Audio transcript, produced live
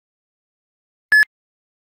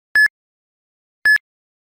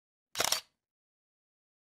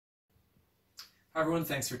Hi everyone,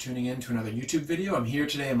 thanks for tuning in to another YouTube video. I'm here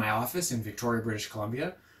today in my office in Victoria, British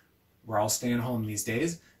Columbia. We're all staying home these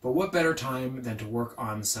days, but what better time than to work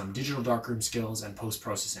on some digital darkroom skills and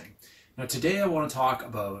post-processing. Now today I want to talk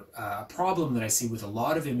about a problem that I see with a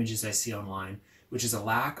lot of images I see online, which is a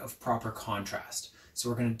lack of proper contrast. So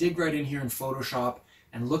we're going to dig right in here in Photoshop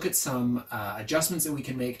and look at some adjustments that we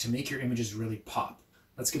can make to make your images really pop.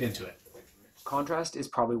 Let's get into it. Contrast is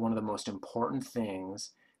probably one of the most important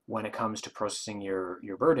things when it comes to processing your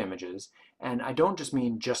bird images. And I don't just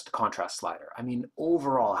mean just the contrast slider. I mean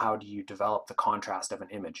overall, how do you develop the contrast of an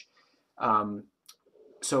image?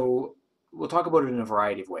 So we'll talk about it in a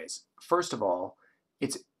variety of ways. First of all,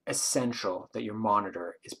 it's essential that your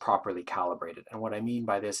monitor is properly calibrated. And what I mean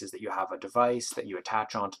by this is that you have a device that you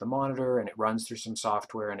attach onto the monitor and it runs through some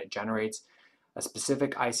software and it generates a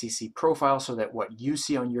specific ICC profile so that what you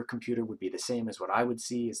see on your computer would be the same as what I would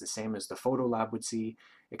see, is the same as the photo lab would see,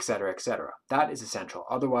 etc., etc. That is essential.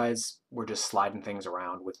 Otherwise, we're just sliding things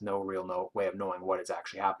around with no real way of knowing what is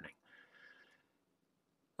actually happening.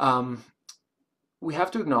 We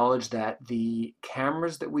have to acknowledge that the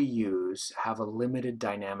cameras that we use have a limited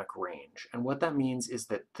dynamic range. And what that means is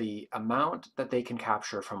that the amount that they can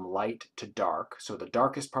capture from light to dark, so the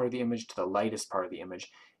darkest part of the image to the lightest part of the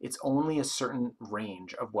image, it's only a certain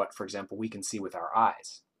range of what, for example, we can see with our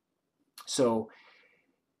eyes. So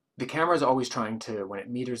the camera is always trying to, when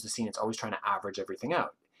it meters the scene, it's always trying to average everything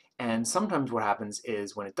out. And sometimes what happens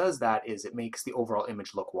is when it does that is it makes the overall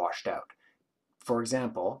image look washed out. For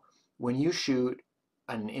example, when you shoot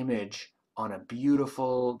an image on a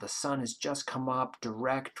beautiful, the sun has just come up,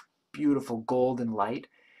 direct, beautiful golden light,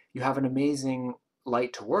 you have an amazing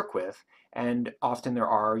light to work with, and often there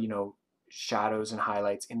are, shadows and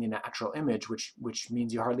highlights in the natural image, which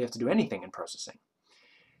means you hardly have to do anything in processing.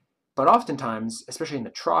 But oftentimes, especially in the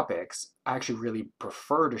tropics, I actually really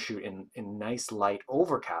prefer to shoot in nice light,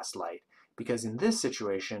 overcast light, because in this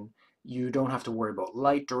situation, you don't have to worry about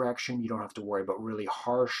light direction, you don't have to worry about really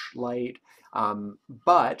harsh light,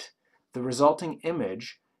 but the resulting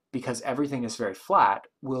image, because everything is very flat,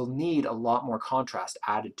 will need a lot more contrast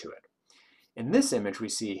added to it. In this image we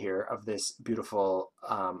see here of this beautiful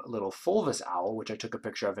little fulvous owl, which I took a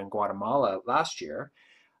picture of in Guatemala last year,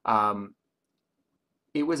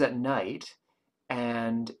 it was at night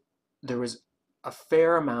and there was a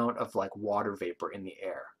fair amount of like water vapor in the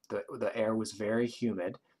air. The air was very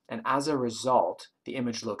humid, and as a result, the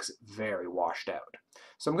image looks very washed out.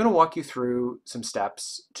 So I'm going to walk you through some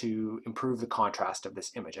steps to improve the contrast of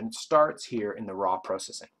this image, and it starts here in the raw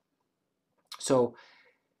processing. So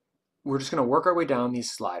we're just going to work our way down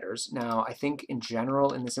these sliders. Now, I think in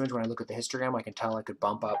general in this image, when I look at the histogram, I can tell I could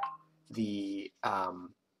bump up the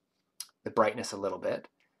brightness a little bit.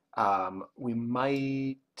 We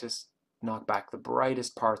might just knock back the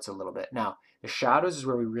brightest parts a little bit. Now, the shadows is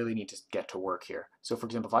where we really need to get to work here. So for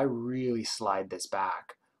example, if I really slide this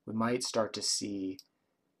back, we might start to see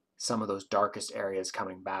some of those darkest areas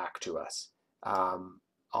coming back to us.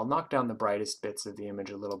 I'll knock down the brightest bits of the image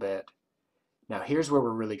a little bit. Now here's where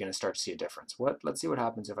we're really going to start to see a difference. Let's see what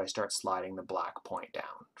happens if I start sliding the black point down.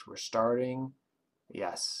 We're starting,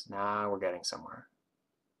 yes, now we're getting somewhere.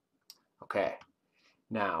 Okay,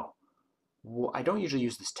 now, I don't usually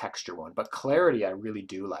use this texture one, but clarity I really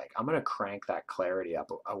do like. I'm going to crank that clarity up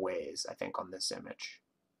a ways, I think, on this image.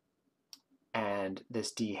 And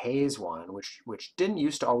this dehaze one, which didn't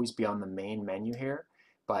used to always be on the main menu here,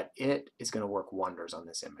 but it is going to work wonders on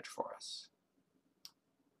this image for us.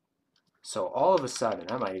 So all of a sudden,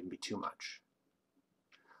 that might even be too much.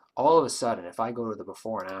 All of a sudden, if I go to the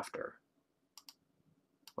before and after,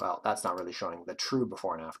 well, that's not really showing the true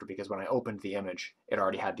before and after, because when I opened the image, it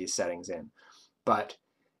already had these settings in. But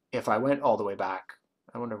if I went all the way back,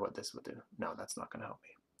 I wonder what this would do. No, that's not going to help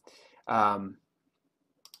me.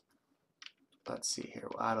 Let's see here.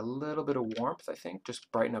 We'll add a little bit of warmth, I think,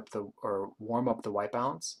 just brighten up or warm up the white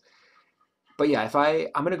balance. But yeah,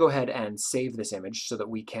 I'm going to go ahead and save this image so that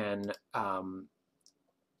we can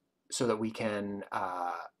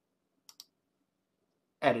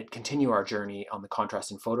continue our journey on the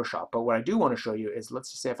contrast in Photoshop. But what I do want to show you is,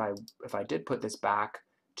 let's just say if I did put this back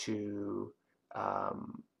to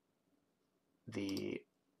the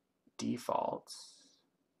defaults,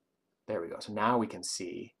 there we go. So now we can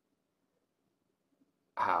see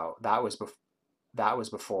how that was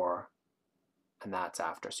before and that's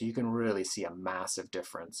after. So you can really see a massive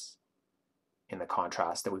difference in the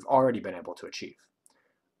contrast that we've already been able to achieve.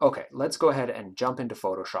 Okay, let's go ahead and jump into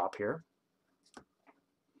Photoshop here.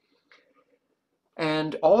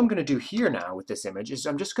 And all I'm going to do here now with this image is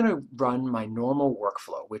I'm just going to run my normal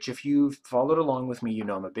workflow, which if you've followed along with me, you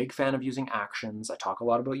know I'm a big fan of using actions. I talk a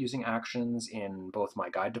lot about using actions in both my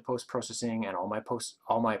guide to post-processing and all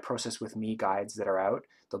my process with me guides that are out.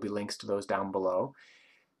 There'll be links to those down below.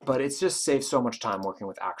 But it's just saves so much time working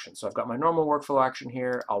with actions. So I've got my normal workflow action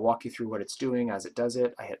here. I'll walk you through what it's doing as it does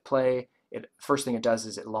it. I hit play. First thing it does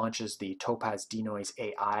is it launches the Topaz Denoise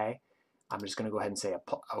AI. I'm just going to go ahead and say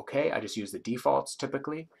OK. I just use the defaults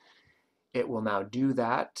typically. It will now do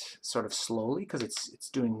that sort of slowly because it's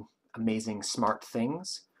doing amazing smart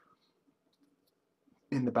things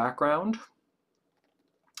in the background.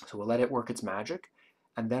 So we'll let it work its magic.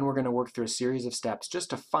 And then we're going to work through a series of steps just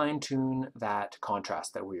to fine-tune that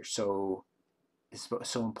contrast that is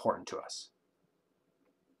so important to us.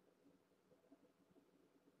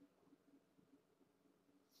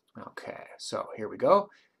 Okay, so here we go.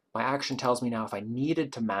 My action tells me now if I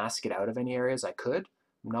needed to mask it out of any areas, I could.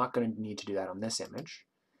 I'm not going to need to do that on this image.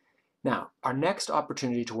 Now, our next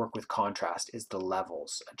opportunity to work with contrast is the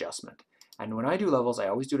levels adjustment. And when I do levels, I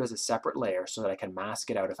always do it as a separate layer so that I can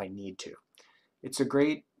mask it out if I need to. It's a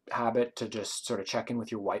great habit to just sort of check in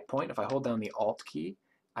with your white point. If I hold down the Alt key,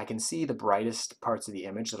 I can see the brightest parts of the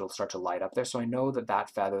image that'll start to light up there. So I know that that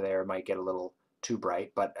feather there might get a little too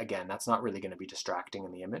bright, but again, that's not really going to be distracting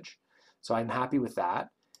in the image. So I'm happy with that.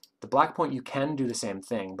 The black point, you can do the same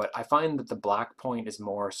thing, but I find that the black point is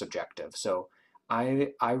more subjective. So I'm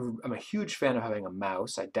a huge fan of having a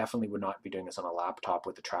mouse. I definitely would not be doing this on a laptop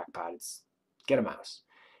with a trackpad. Get a mouse.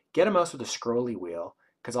 Get a mouse with a scrolly wheel,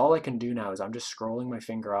 because all I can do now is I'm just scrolling my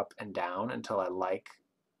finger up and down until I like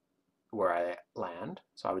where I land.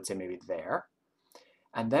 So I would say maybe there.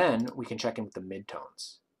 And then we can check in with the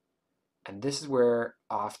midtones. And this is where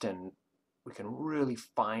often we can really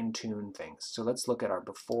fine-tune things. So let's look at our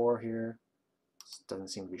before here. This doesn't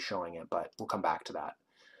seem to be showing it, but we'll come back to that.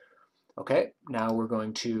 Okay, now we're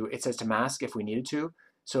going to, it says to mask if we needed to.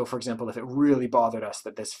 So for example, if it really bothered us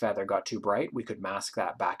that this feather got too bright, we could mask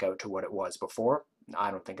that back out to what it was before.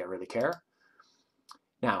 I don't think I really care.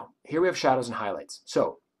 Now, here we have shadows and highlights.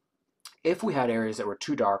 So if we had areas that were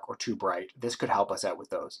too dark or too bright, this could help us out with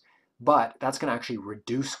those. But that's going to actually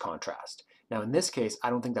reduce contrast. Now in this case, I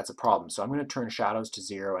don't think that's a problem. So I'm going to turn shadows to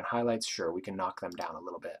 0 and highlights, sure, we can knock them down a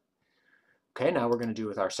little bit. Okay, now we're going to do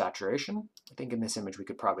with our saturation. I think in this image we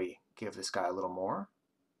could probably give this guy a little more.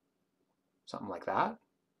 Something like that.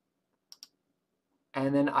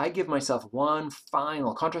 And then I give myself one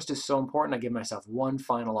final, contrast is so important, I give myself one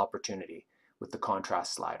final opportunity with the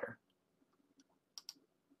contrast slider.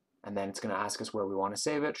 And then it's going to ask us where we want to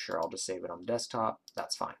save it. Sure, I'll just save it on the desktop.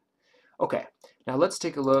 That's fine. Okay, now let's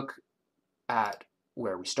take a look at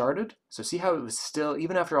where we started. So see how it was still,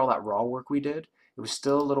 even after all that raw work we did, it was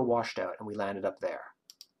still a little washed out and we landed up there.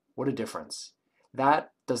 What a difference.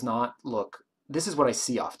 That does not look, this is what I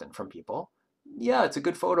see often from people. Yeah, it's a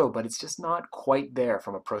good photo, but it's just not quite there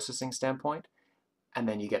from a processing standpoint. And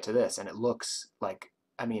then you get to this and it looks like,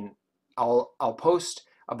 I mean, I'll post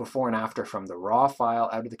a before and after from the raw file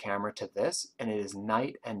out of the camera to this, and it is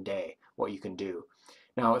night and day what you can do.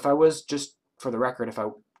 Now, if I was, just for the record,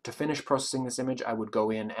 to finish processing this image, I would go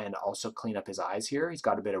in and also clean up his eyes here. He's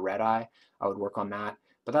got a bit of red eye. I would work on that,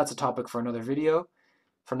 but that's a topic for another video.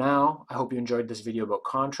 For now, I hope you enjoyed this video about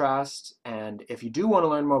contrast, and if you do want to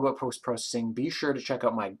learn more about post-processing, be sure to check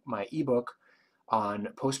out my ebook on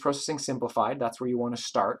Post-Processing Simplified. That's where you want to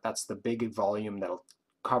start. That's the big volume that'll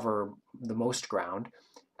cover the most ground.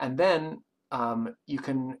 And then you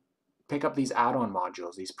can pick up these add-on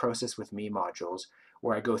modules, these Process With Me modules,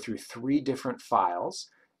 where I go through 3 different files.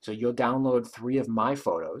 So you'll download 3 of my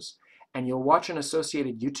photos, and you'll watch an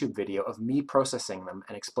associated YouTube video of me processing them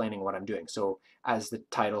and explaining what I'm doing. So as the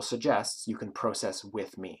title suggests, you can process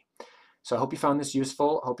with me. So I hope you found this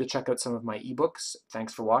useful. I hope you'll check out some of my ebooks.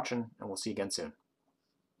 Thanks for watching, and we'll see you again soon.